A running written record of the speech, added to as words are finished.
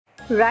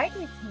Write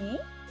with me.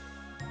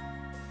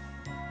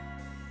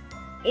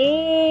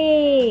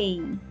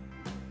 A.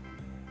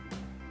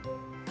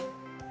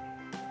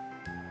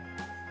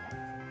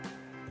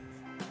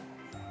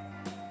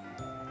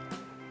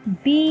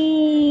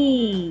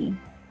 B.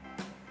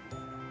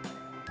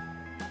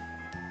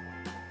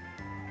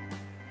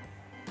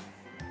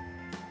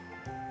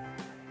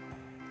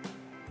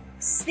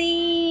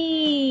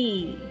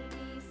 C.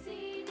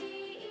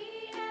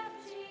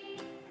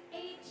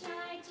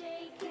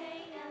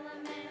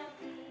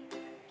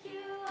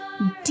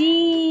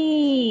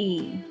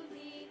 D.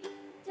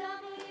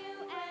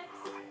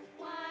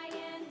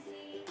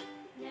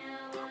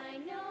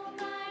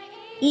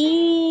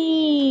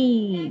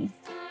 E.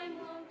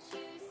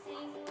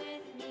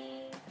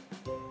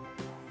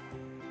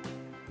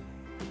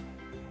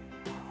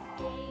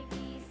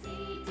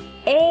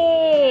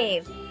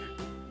 F.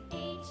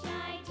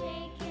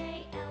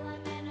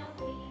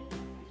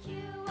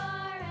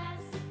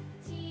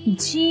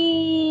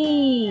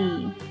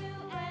 G.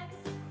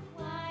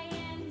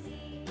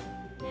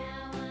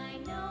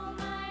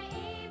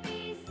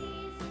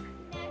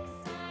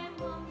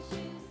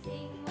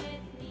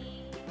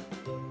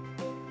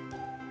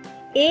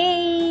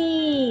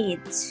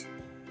 H.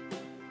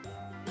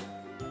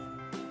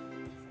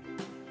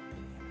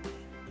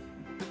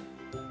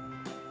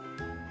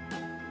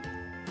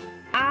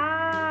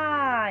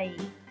 I.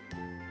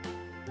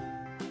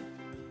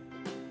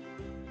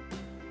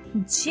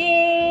 J.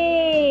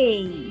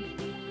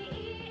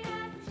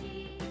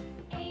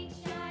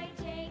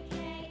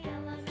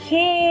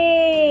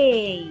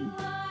 K.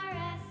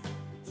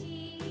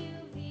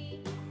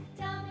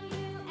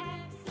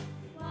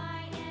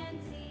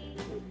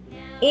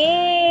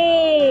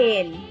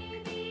 L.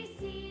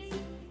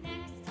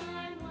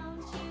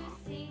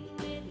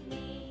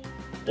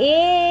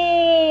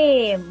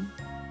 M.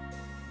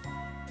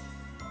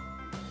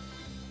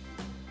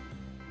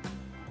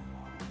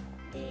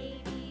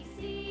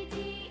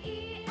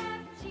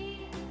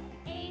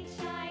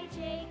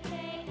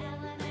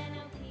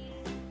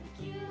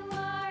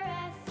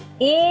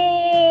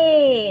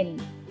 N.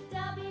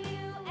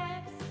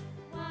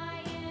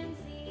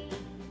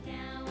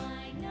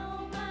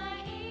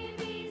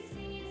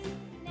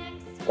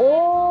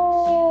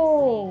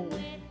 O.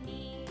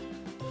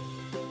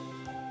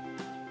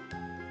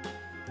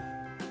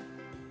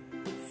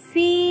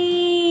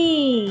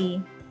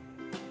 P.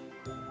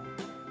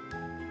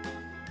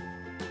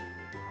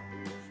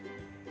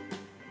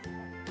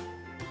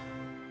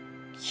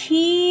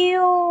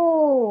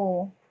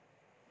 Q.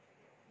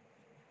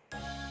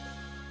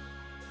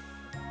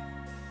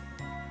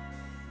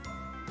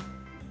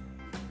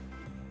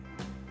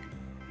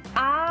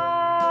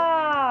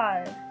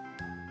 R.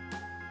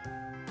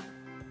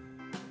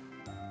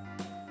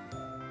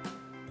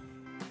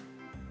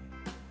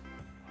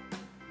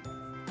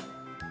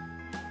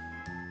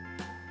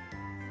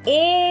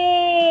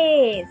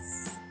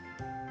 S.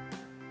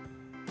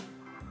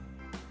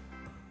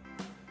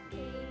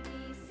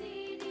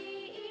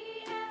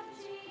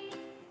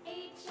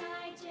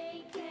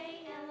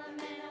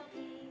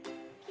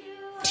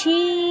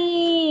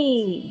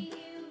 T.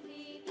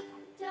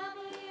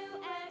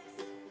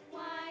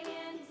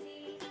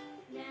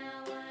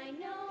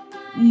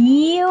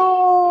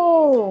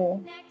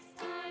 U.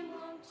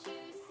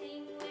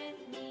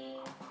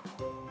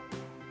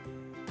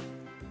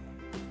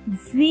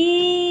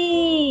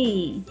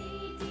 V.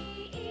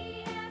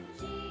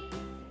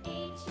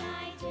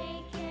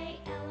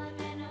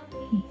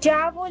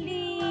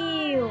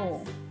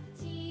 W.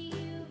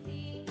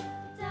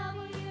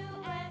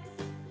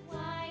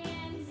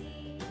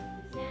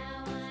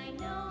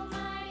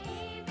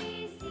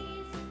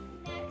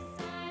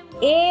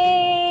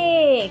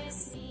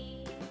 X.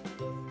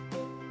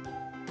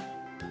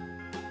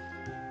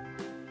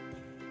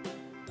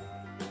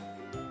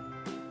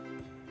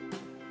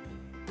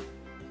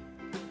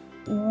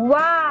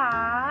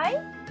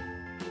 Y.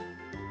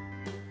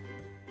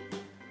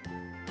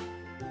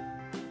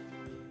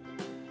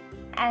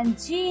 And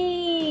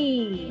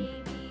G.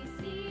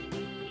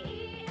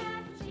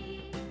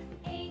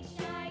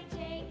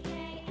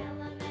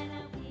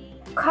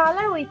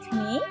 Color with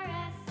me.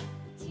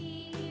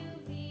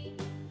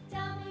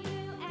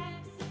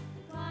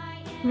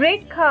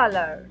 Red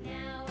color.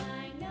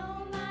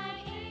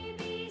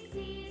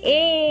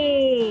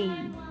 A.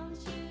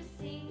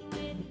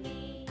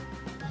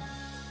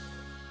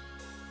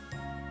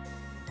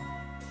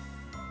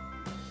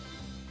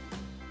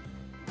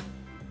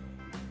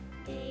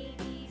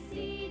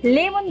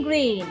 Lemon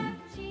green.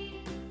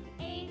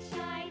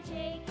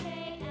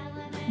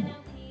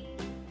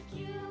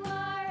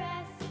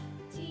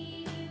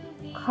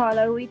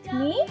 Color with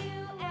me.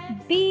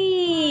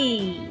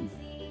 B.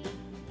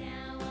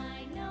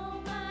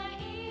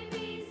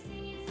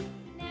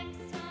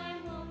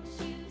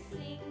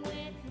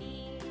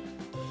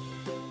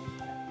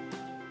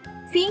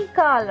 Pink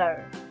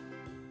color.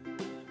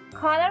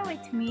 Color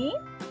with me.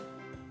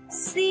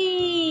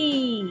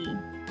 C.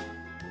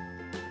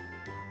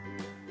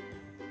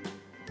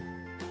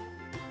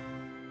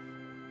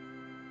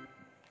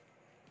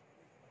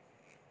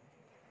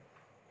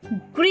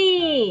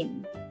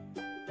 Green.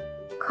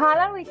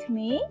 Color with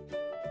me.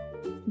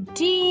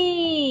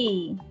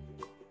 D.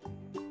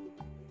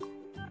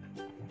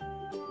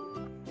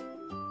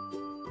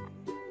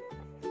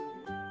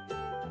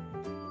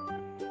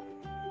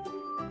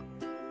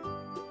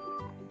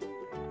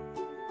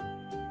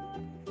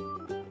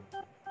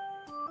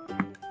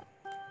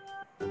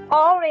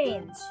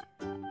 Orange.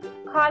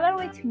 Color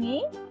with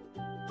me.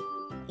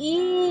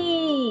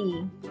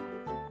 E.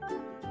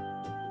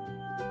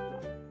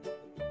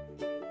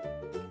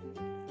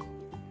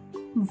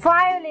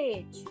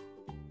 Violet.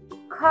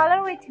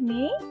 Color with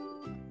me.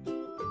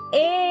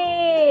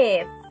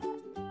 F.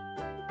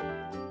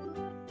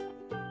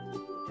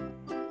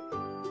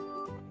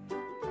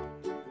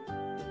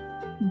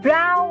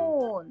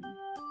 Brown.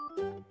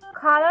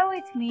 Color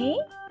with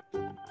me.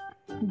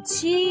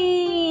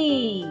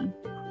 G.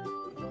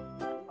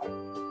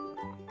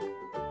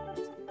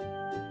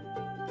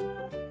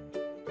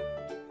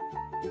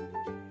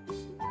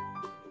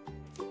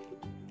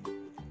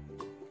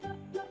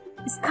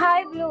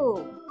 Sky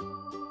blue.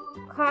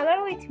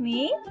 Color with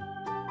me.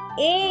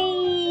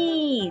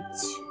 H.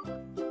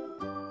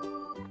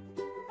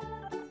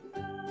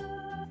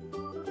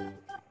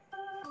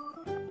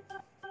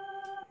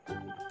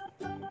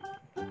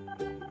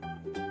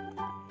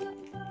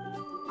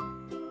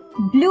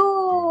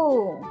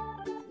 Blue.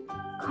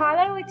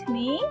 Color with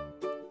me.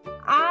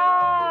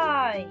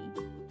 I.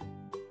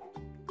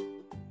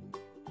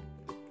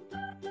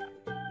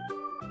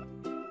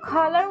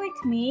 Color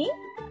with me.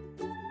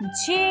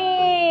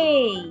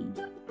 J.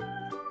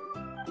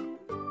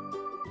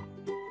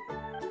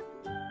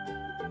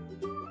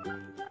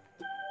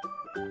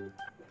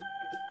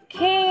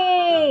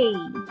 K.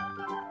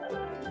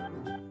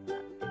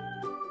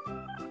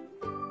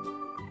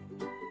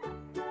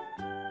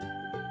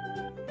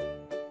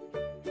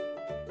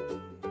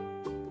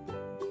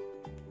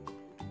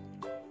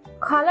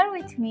 Color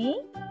with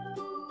me.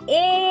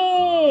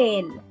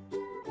 L.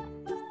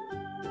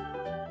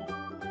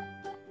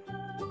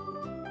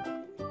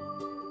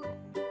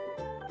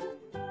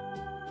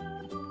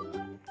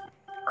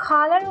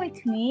 Color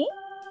with me.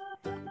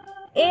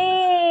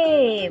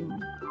 M.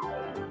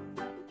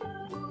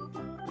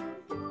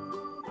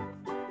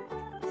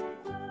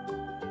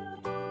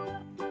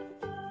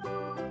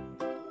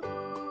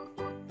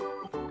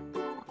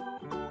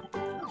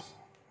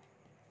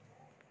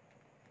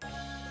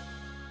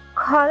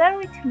 Color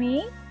with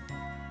me.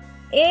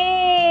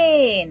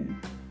 N.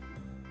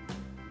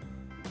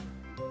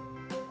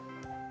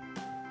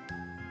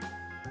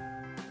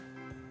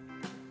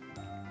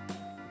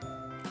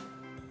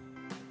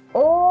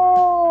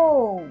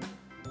 O.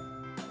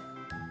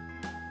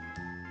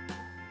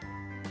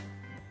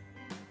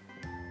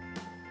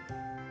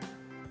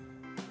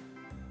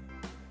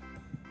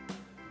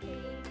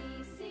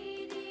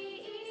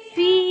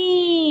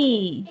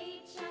 C.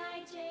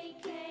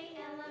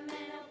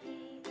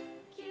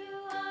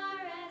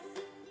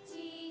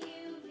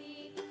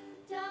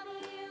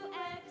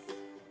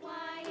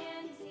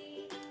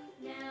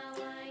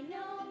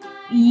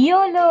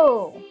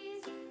 Yellow.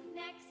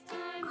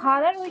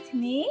 Color with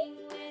me.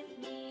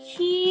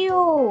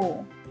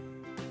 Q.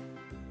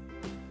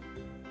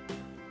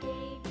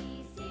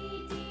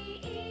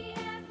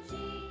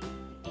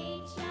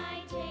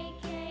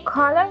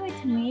 Color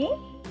with me.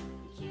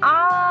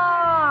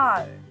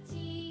 R.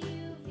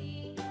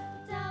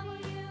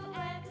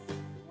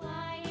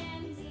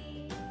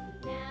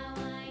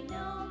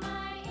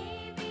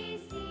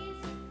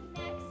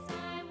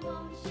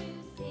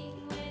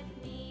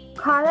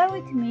 Color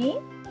with me.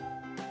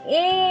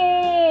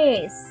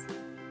 S.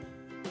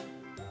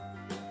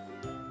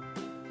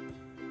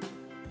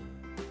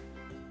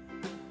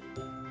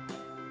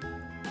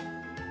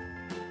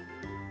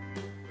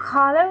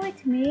 Color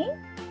with me.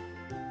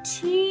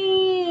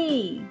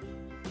 T.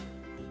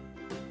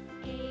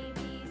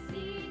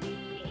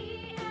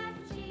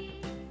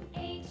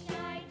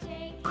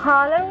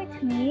 Color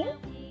with me.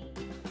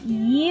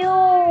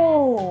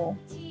 U.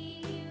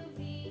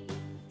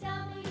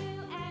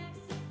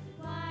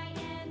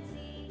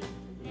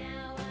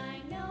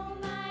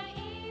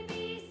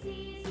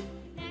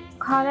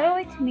 Color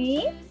with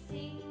me.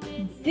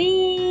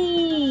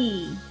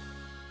 V.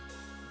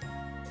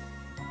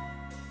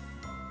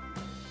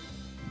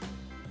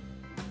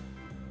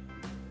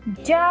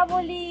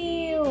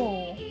 W.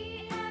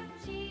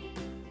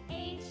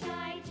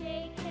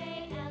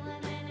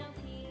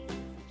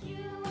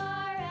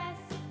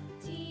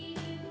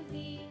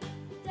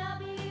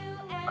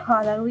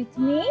 Color with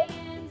me.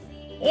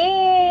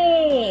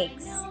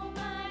 X.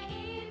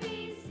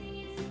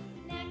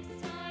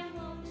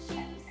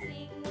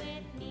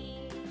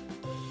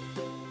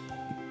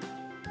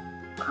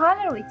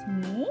 Color with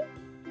me.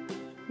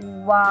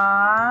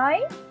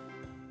 Y.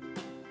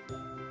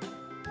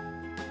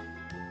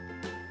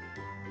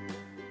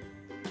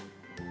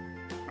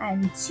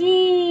 And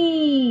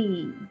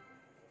G.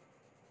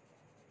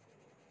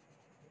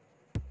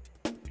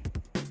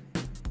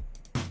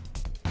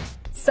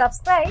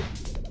 Subscribe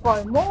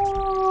for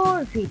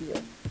more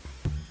videos.